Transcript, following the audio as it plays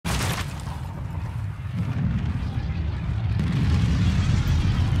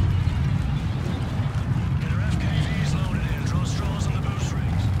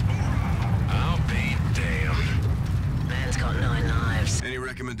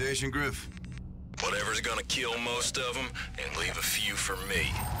recommendation, Griff? Whatever's gonna kill most of them and leave a few for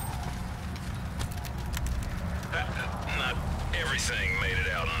me. Not everything made it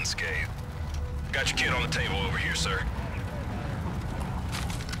out unscathed. Got your kid on the table over here, sir.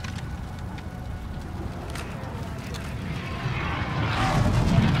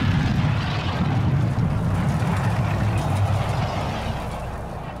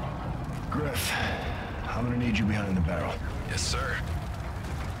 Griff, I'm gonna need you behind the barrel. Yes, sir.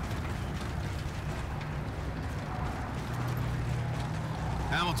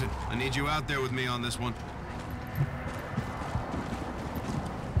 Hamilton, I need you out there with me on this one.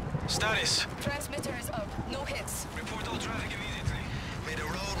 Status. Transmitter is up. No hits. Report all traffic immediately. May the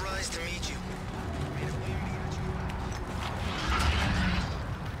road rise to meet you.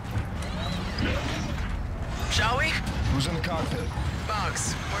 Shall we? Who's in the cockpit?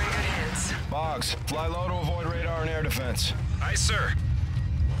 Boggs, we're in good hands. Boggs, fly low to avoid radar and air defense. Aye, sir.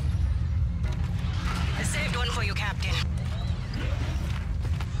 I saved one for you, Captain.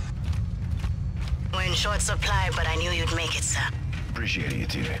 We're in short supply, but I knew you'd make it, sir. Appreciate it,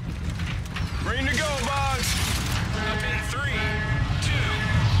 TJ. Green to go, Boggs! Up in 3, 2,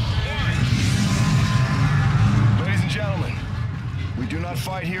 1. Ladies and gentlemen, we do not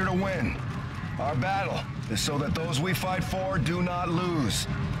fight here to win. Our battle is so that those we fight for do not lose.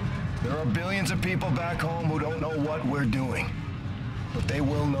 There are billions of people back home who don't know what we're doing, but they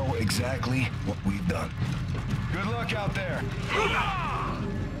will know exactly what we've done. Good luck out there.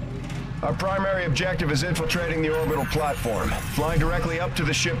 Our primary objective is infiltrating the orbital platform. Flying directly up to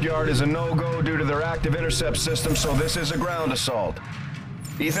the shipyard is a no-go due to their active intercept system, so this is a ground assault.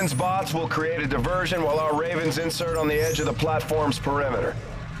 Ethan's bots will create a diversion while our Ravens insert on the edge of the platform's perimeter.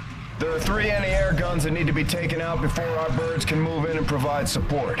 There are 3 anti-air guns that need to be taken out before our birds can move in and provide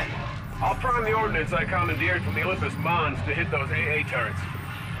support. I'll prime the ordnance I commandeered from the Olympus Mons to hit those AA turrets.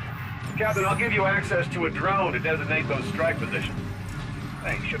 Captain, I'll give you access to a drone to designate those strike positions.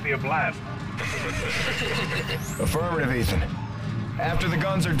 Hey, should be a blast. Affirmative, Ethan. After the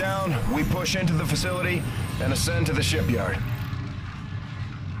guns are down, we push into the facility and ascend to the shipyard.